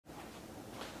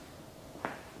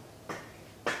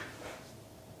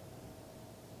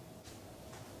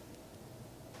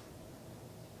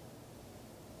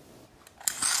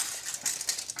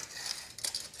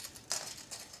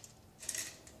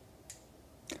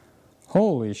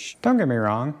Don't get me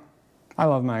wrong, I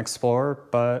love my Explorer,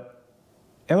 but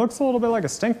it looks a little bit like a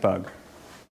stink bug.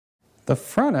 The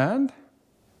front end,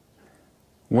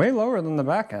 way lower than the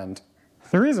back end.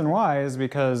 The reason why is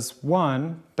because,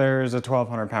 one, there's a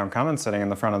 1,200 pound Cummins sitting in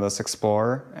the front of this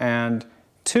Explorer, and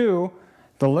two,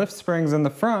 the lift springs in the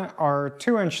front are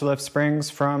 2-inch lift springs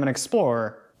from an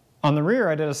Explorer. On the rear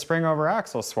I did a spring over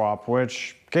axle swap,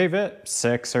 which gave it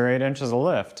 6 or 8 inches of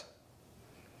lift.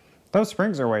 Those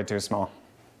springs are way too small.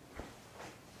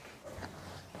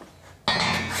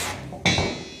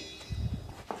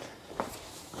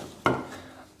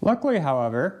 Luckily,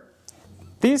 however,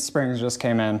 these springs just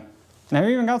came in, and I've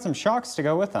even got some shocks to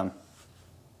go with them.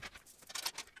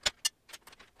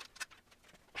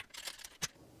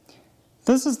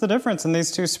 This is the difference in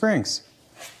these two springs.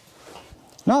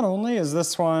 Not only is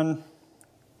this one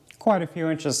quite a few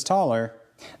inches taller,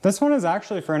 this one is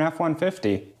actually for an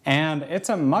F-150, and it's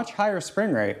a much higher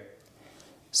spring rate.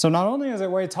 So not only is it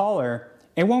way taller,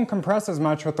 it won't compress as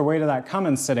much with the weight of that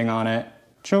Cummins sitting on it,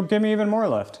 which will give me even more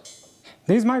lift.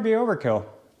 These might be overkill.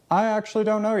 I actually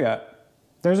don't know yet.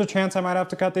 There's a chance I might have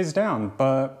to cut these down,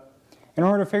 but in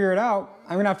order to figure it out,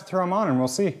 I'm gonna have to throw them on and we'll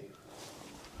see.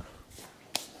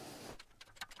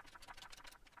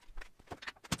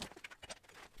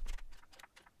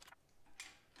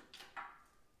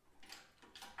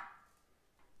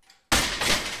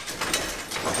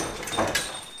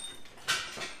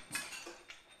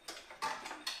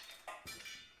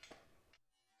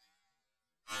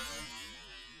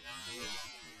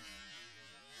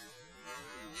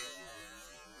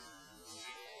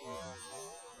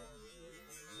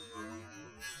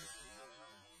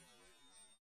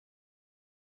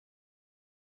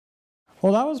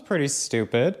 Well, that was pretty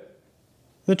stupid.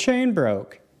 The chain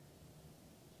broke.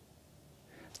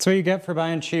 That's what you get for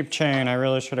buying cheap chain. I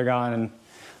really should have gotten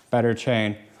better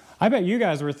chain. I bet you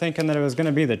guys were thinking that it was going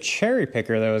to be the cherry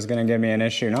picker that was going to give me an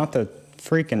issue, not the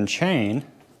freaking chain.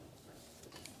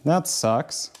 That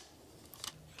sucks.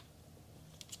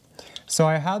 So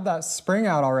I had that spring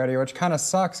out already, which kind of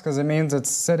sucks because it means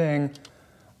it's sitting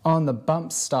on the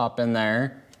bump stop in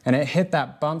there, and it hit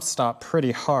that bump stop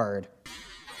pretty hard.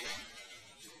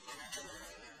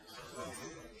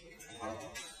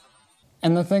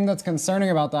 And the thing that's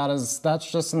concerning about that is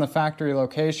that's just in the factory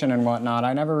location and whatnot.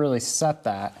 I never really set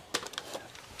that.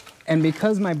 And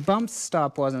because my bump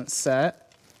stop wasn't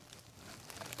set,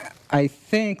 I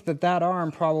think that that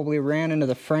arm probably ran into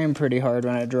the frame pretty hard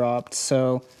when it dropped.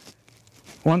 So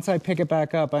once I pick it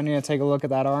back up, I need to take a look at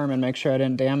that arm and make sure I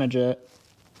didn't damage it,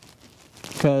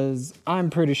 because I'm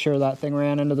pretty sure that thing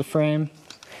ran into the frame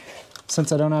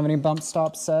since I don't have any bump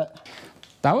stops set.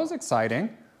 That was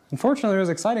exciting. Unfortunately, it was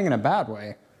exciting in a bad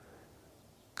way.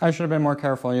 I should have been more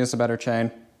careful and used a better chain.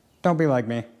 Don't be like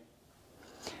me.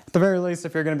 At the very least,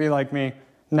 if you're going to be like me,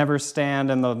 never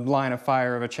stand in the line of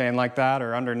fire of a chain like that,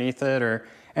 or underneath it, or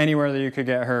anywhere that you could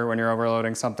get hurt when you're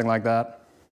overloading something like that.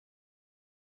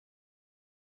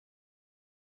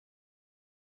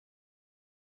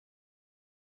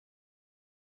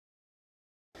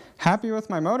 Happy with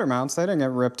my motor mounts. They didn't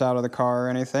get ripped out of the car or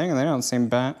anything, and they don't seem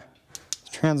bent.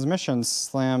 Transmission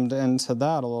slammed into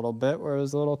that a little bit where it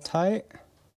was a little tight.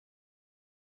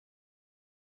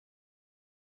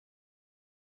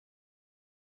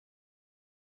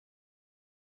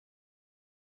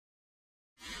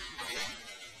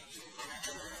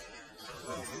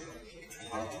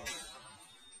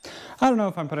 I don't know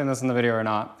if I'm putting this in the video or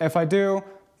not. If I do,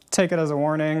 take it as a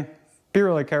warning. Be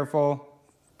really careful.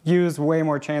 Use way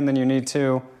more chain than you need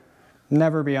to.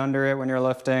 Never be under it when you're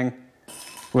lifting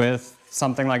with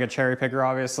something like a cherry picker,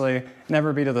 obviously.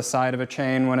 Never be to the side of a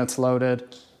chain when it's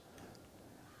loaded.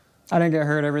 I didn't get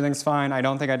hurt, everything's fine. I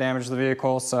don't think I damaged the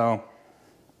vehicle, so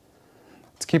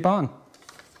let's keep on.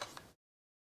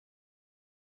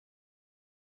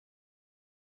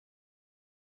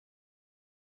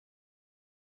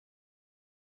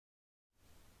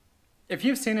 If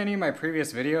you've seen any of my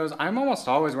previous videos, I'm almost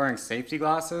always wearing safety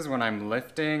glasses when I'm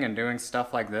lifting and doing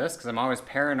stuff like this, because I'm always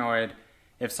paranoid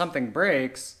if something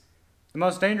breaks. The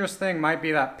most dangerous thing might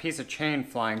be that piece of chain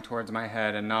flying towards my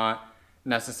head and not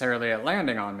necessarily it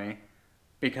landing on me,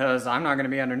 because I'm not going to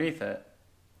be underneath it.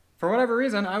 For whatever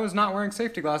reason, I was not wearing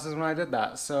safety glasses when I did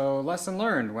that, so lesson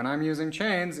learned. When I'm using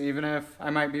chains, even if I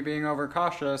might be being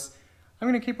overcautious, I'm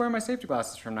going to keep wearing my safety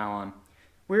glasses from now on.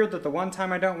 Weird that the one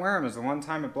time I don't wear them is the one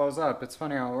time it blows up. It's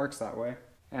funny how it works that way.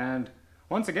 And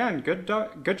once again, good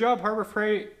job, Harbor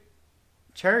Freight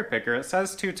cherry picker. It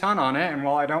says 2 ton on it, and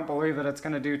while I don't believe that it's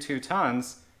going to do 2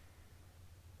 tons,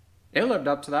 it lived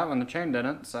up to that when the chain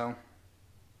didn't, so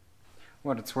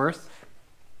what it's worth.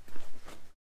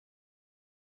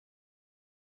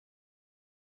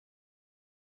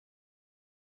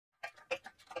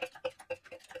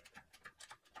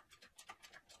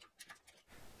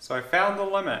 So I found the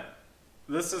limit.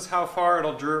 This is how far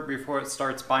it'll droop before it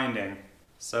starts binding.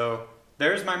 So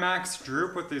there's my max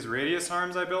droop with these radius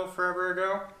arms I built forever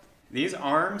ago. These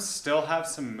arms still have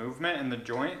some movement in the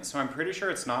joint, so I'm pretty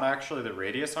sure it's not actually the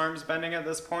radius arms bending at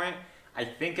this point. I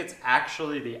think it's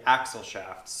actually the axle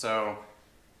shaft. So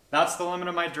that's the limit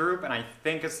of my droop, and I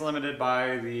think it's limited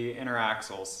by the inner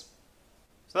axles.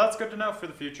 So that's good to know for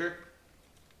the future.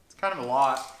 It's kind of a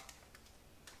lot.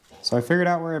 So I figured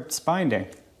out where it's binding.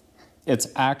 It's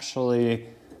actually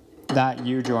that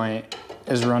U-joint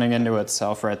is running into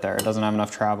itself right there. It doesn't have enough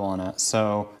travel in it.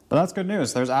 So, but that's good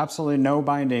news. There's absolutely no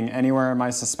binding anywhere in my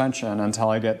suspension until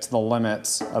I get to the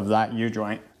limits of that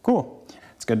U-joint. Cool.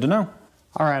 It's good to know.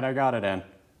 All right, I got it in.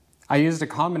 I used a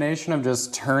combination of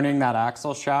just turning that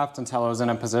axle shaft until it was in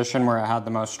a position where it had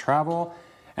the most travel.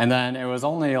 And then it was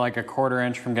only like a 1/4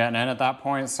 inch from getting in at that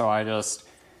point. So I just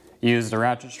used a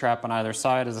ratchet strap on either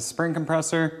side as a spring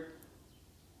compressor.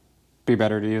 Be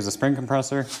better to use a spring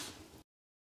compressor.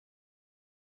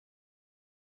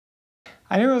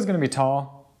 I knew it was going to be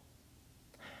tall.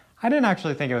 I didn't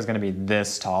actually think it was going to be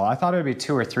this tall. I thought it would be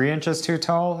 2 or 3 inches too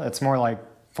tall. It's more like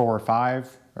 4 or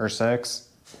 5 or 6.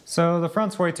 So the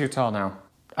front's way too tall now.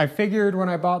 I figured when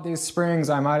I bought these springs,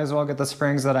 I might as well get the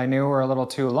springs that I knew were a little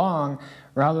too long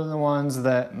rather than the ones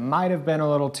that might have been a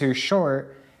little too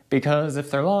short, because if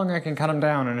they're long, I can cut them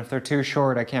down, and if they're too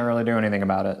short, I can't really do anything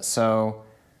about it. So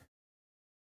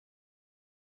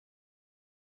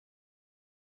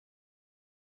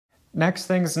next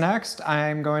things next,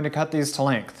 I'm going to cut these to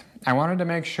length. I wanted to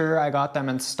make sure I got them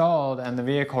installed and the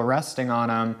vehicle resting on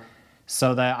them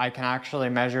so that I can actually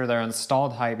measure their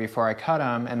installed height before I cut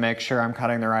them and make sure I'm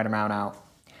cutting the right amount out.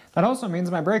 That also means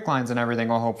my brake lines and everything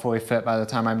will hopefully fit by the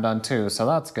time I'm done too, so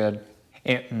that's good.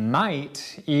 It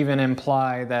might even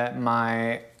imply that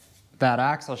that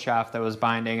axle shaft that was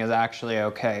binding is actually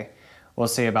okay. We'll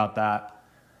see about that.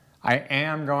 I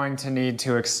am going to need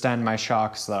to extend my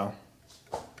shocks though.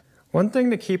 One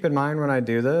thing to keep in mind when I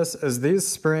do this is these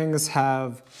springs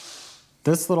have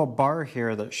this little bar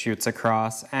here that shoots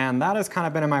across, and that has kind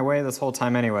of been in my way this whole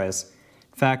time anyways.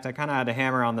 In fact, I kind of had to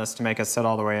hammer on this to make it sit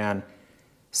all the way in.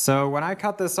 So when I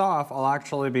cut this off, I'll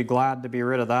actually be glad to be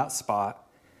rid of that spot.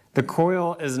 The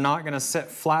coil is not going to sit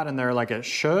flat in there like it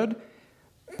should,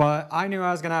 but I knew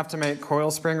I was going to have to make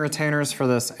coil spring retainers for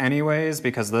this anyways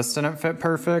because this didn't fit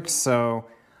perfect, so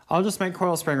I'll just make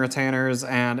coil spring retainers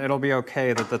and it'll be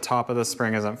okay that the top of the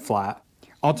spring isn't flat.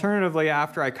 Alternatively,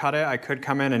 after I cut it, I could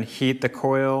come in and heat the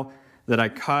coil that I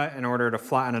cut in order to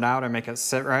flatten it out and make it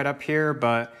sit right up here,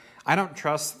 but I don't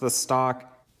trust the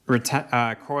stock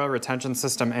coil retention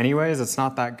system anyways. It's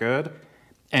not that good,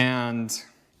 and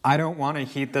I don't want to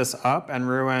heat this up and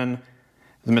ruin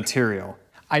the material.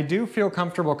 I do feel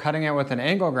comfortable cutting it with an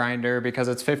angle grinder because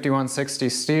it's 5160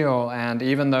 steel, and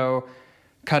even though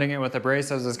cutting it with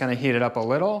abrasives is going to heat it up a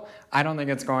little, I don't think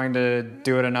it's going to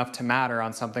do it enough to matter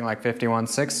on something like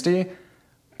 5160.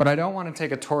 But I don't want to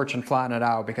take a torch and flatten it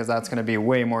out because that's going to be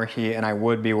way more heat and I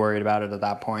would be worried about it at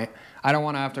that point. I don't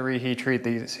want to have to heat treat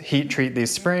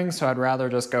these springs, so I'd rather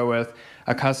just go with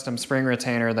a custom spring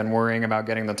retainer than worrying about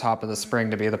getting the top of the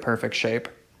spring to be the perfect shape.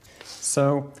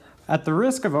 So at the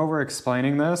risk of over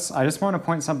explaining this, I just want to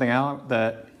point something out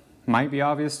that might be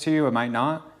obvious to you, it might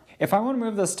not. If I want to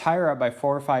move this tire up by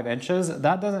 4 or 5 inches,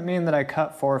 that doesn't mean that I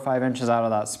cut 4 or 5 inches out of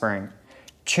that spring.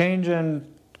 Change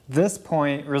in this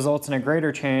point results in a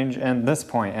greater change in this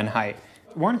point in height.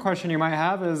 One question you might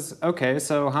have is, okay,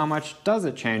 so how much does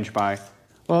it change by?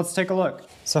 Well, let's take a look.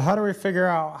 So how do we figure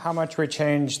out how much we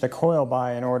change the coil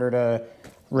by in order to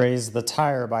raise the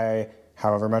tire by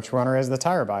however much we want to raise the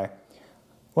tire by?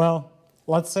 Well,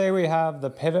 let's say we have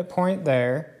the pivot point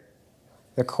there,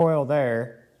 the coil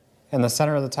there, in the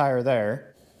center of the tire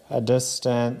there, a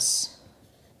distance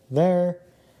there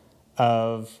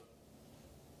of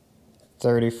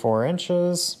 34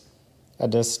 inches, a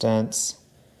distance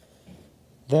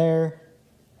there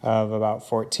of about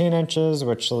 14 inches,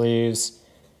 which leaves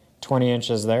 20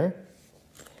 inches there.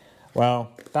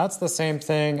 Well, that's the same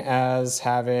thing as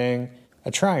having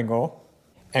a triangle,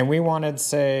 and we wanted,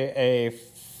 say, a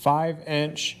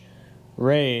 5-inch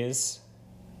raise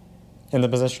in the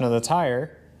position of the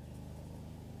tire.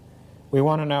 We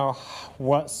want to know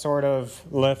what sort of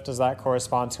lift does that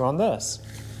correspond to on this.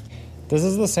 This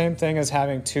is the same thing as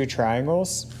having 2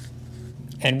 triangles,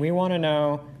 and we want to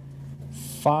know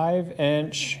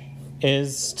 5-inch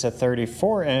is to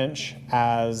 34-inch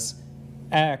as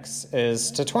X is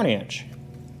to 20-inch.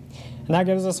 And that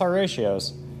gives us our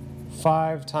ratios.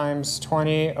 5 times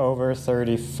 20 over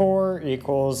 34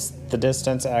 equals the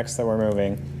distance X that we're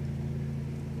moving,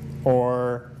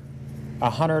 or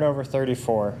 100 over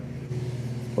 34.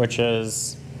 which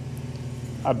is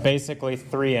basically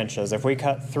 3 inches. If we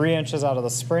cut 3 inches out of the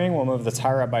spring, we'll move the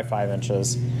tire up by 5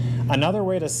 inches. Another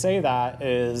way to say that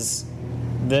is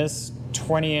this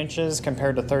 20 inches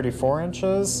compared to 34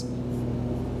 inches,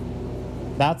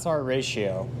 that's our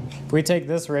ratio. If we take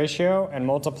this ratio and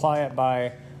multiply it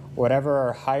by whatever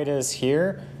our height is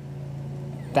here,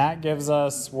 that gives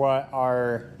us what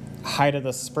our height of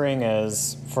the spring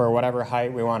is for whatever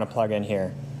height we want to plug in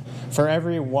here. For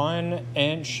every 1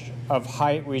 inch of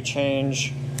height we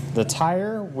change the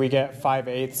tire, we get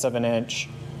 5/8 of an inch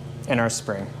in our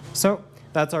spring. So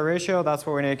that's our ratio. That's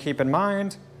what we need to keep in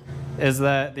mind, is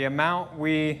that the amount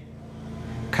we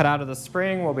cut out of the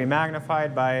spring will be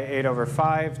magnified by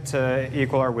 8/5 to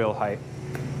equal our wheel height.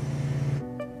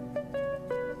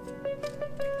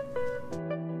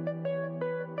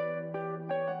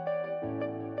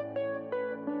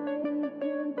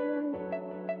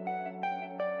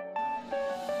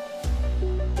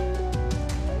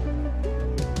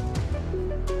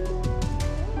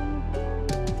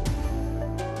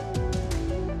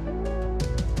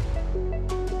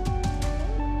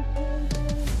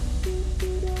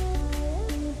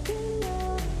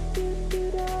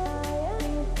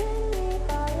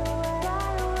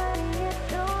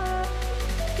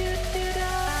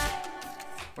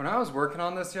 When I was working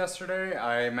on this yesterday,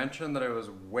 I mentioned that it was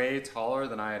way taller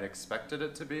than I had expected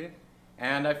it to be,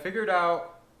 and I figured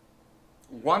out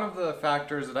one of the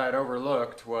factors that I had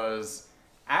overlooked was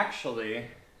actually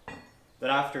that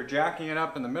after jacking it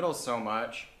up in the middle so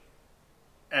much,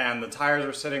 and the tires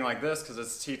were sitting like this because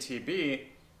it's TTB,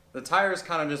 the tires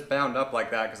kind of just bound up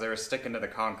like that because they were sticking to the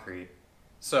concrete.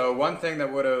 So one thing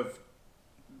that would have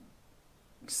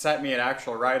set me at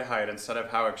actual ride height instead of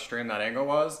how extreme that angle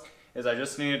was is I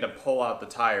just needed to pull out the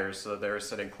tires so that they were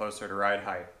sitting closer to ride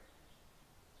height.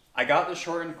 I got the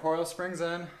shortened coil springs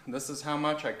in. This is how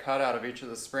much I cut out of each of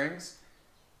the springs.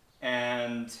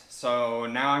 And so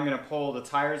now I'm going to pull the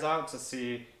tires out to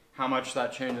see how much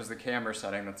that changes the camber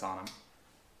setting that's on them.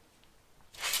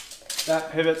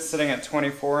 That pivot's sitting at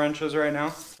 24 inches right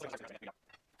now.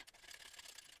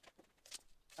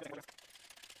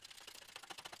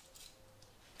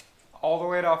 All the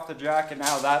weight off the jack, and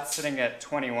now that's sitting at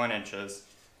 21 inches.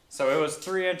 So it was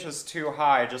 3 inches too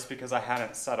high just because I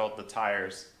hadn't settled the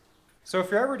tires. So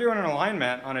if you're ever doing an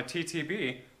alignment on a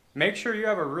TTB, make sure you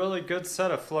have a really good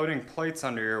set of floating plates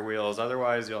under your wheels,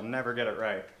 otherwise you'll never get it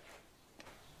right.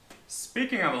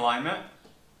 Speaking of alignment,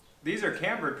 these are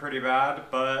cambered pretty bad,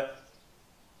 but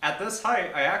at this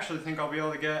height, I actually think I'll be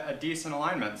able to get a decent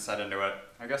alignment set into it.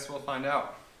 I guess we'll find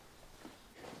out.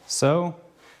 So,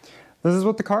 this is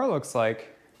what the car looks like.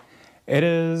 It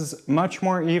is much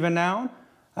more even now.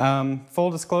 Full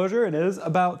disclosure, it is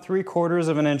about 3/4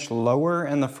 of an inch lower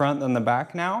in the front than the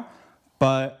back now,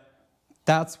 but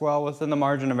that's well within the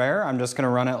margin of error. I'm just gonna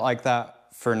run it like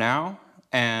that for now,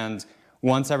 and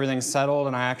once everything's settled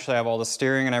and I actually have all the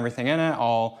steering and everything in it,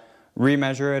 I'll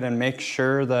remeasure it and make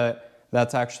sure that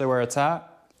that's actually where it's at.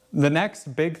 The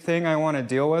next big thing I want to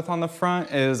deal with on the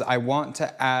front is I want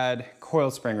to add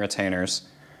coil spring retainers.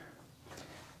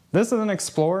 This is an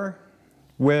Explorer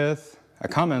with a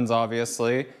Cummins,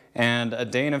 obviously, and a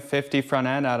Dana 50 front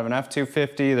end out of an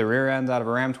F250, the rear end out of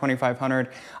a Ram 2500.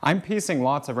 I'm piecing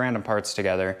lots of random parts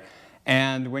together.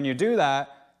 And when you do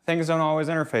that, things don't always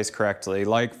interface correctly.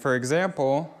 Like, for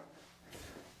example,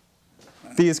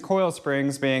 these coil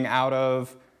springs being out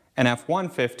of an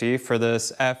F150 for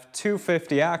this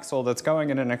F250 axle that's going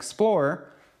in an Explorer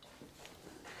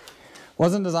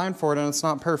wasn't designed for it, and it's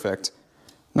not perfect.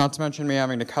 Not to mention me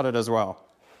having to cut it as well.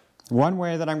 One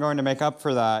way that I'm going to make up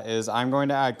for that is I'm going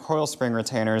to add coil spring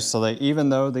retainers so that even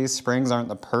though these springs aren't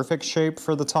the perfect shape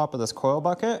for the top of this coil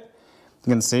bucket,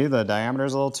 you can see the diameter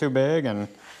is a little too big and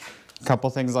a couple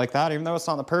things like that. Even though it's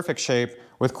not the perfect shape,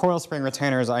 with coil spring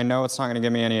retainers, I know it's not going to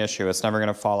give me any issue. It's never going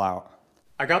to fall out.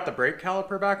 I got the brake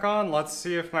caliper back on. Let's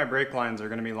see if my brake lines are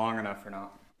going to be long enough or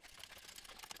not.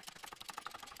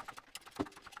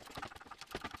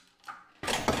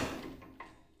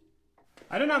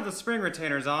 I didn't have the spring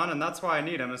retainers on, and that's why I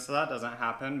need them, so that doesn't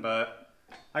happen, but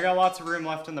I got lots of room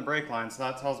left in the brake line, so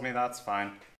that tells me that's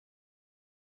fine.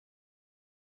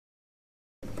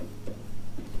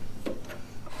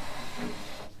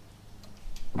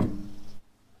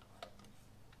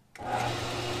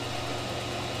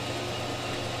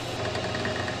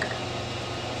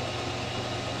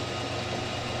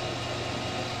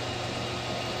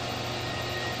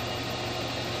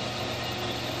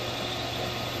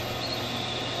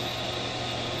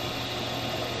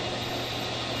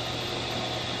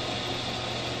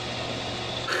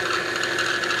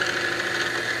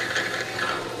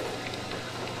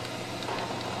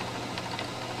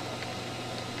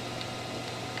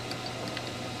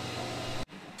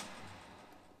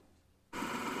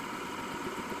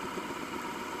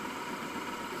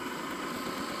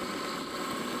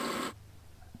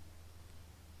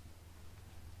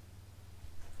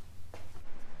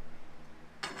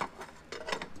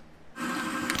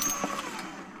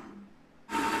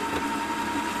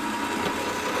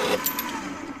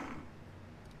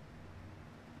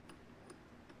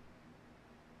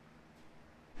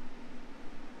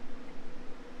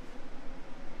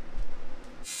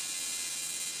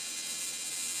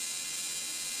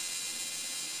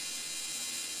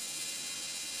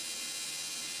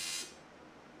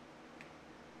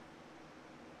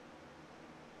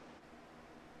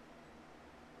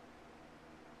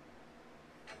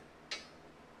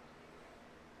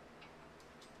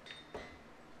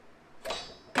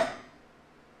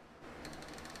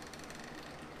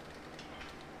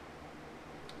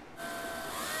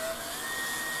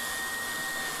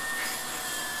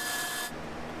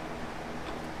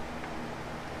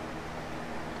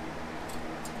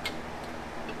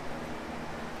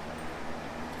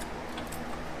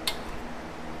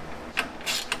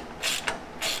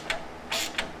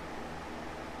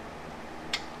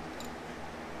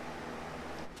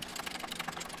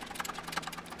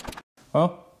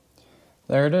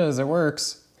 There it is, it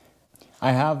works.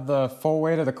 I have the full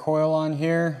weight of the coil on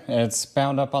here. It's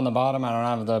bound up on the bottom. I don't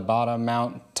have the bottom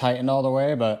mount tightened all the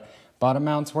way, but bottom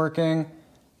mount's working,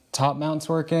 top mount's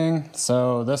working,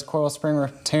 so this coil spring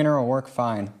retainer will work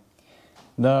fine.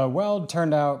 The weld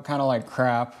turned out kind of like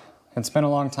crap. It's been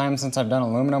a long time since I've done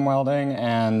aluminum welding,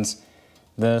 and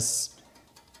this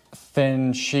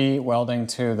thin sheet welding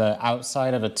to the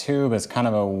outside of a tube is kind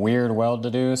of a weird weld to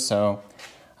do, so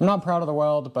I'm not proud of the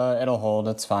weld, but it'll hold,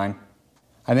 it's fine.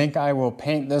 I think I will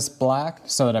paint this black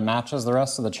so that it matches the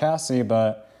rest of the chassis,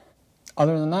 but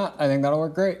other than that, I think that'll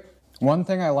work great. One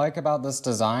thing I like about this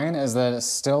design is that it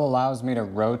still allows me to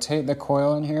rotate the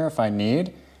coil in here if I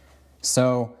need.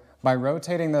 So by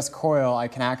rotating this coil, I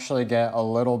can actually get a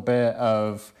little bit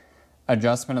of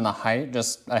adjustment in the height,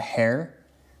 just a hair.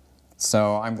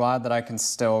 So I'm glad that I can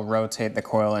still rotate the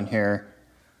coil in here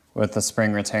with the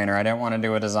spring retainer. I didn't want to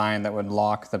do a design that would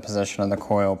lock the position of the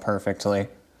coil perfectly.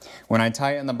 When I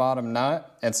tighten the bottom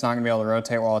nut, it's not going to be able to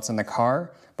rotate while it's in the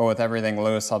car, but with everything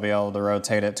loose, I'll be able to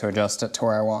rotate it to adjust it to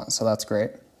where I want, so that's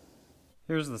great.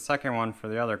 Here's the second one for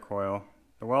the other coil.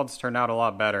 The welds turned out a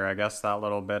lot better. I guess that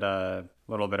little bit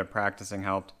of practicing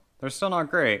helped. They're still not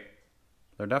great.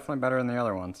 They're definitely better than the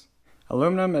other ones.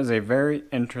 Aluminum is a very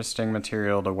interesting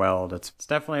material to weld. It's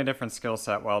definitely a different skill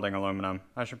set welding aluminum.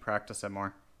 I should practice it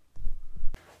more.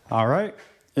 All right,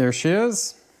 here she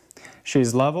is.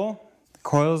 She's level.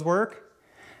 Coils work.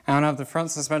 I don't have the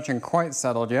front suspension quite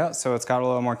settled yet, so it's got a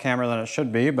little more camber than it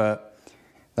should be, but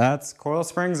that's coil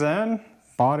springs in,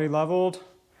 body leveled,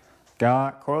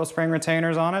 got coil spring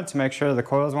retainers on it to make sure the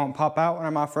coils won't pop out when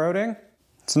I'm off-roading.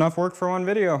 It's enough work for one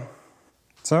video.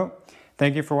 So,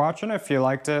 thank you for watching. If you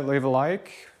liked it, leave a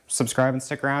like, subscribe and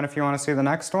stick around if you want to see the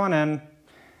next one, and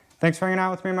thanks for hanging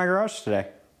out with me in my garage today.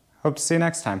 Hope to see you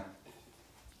next time.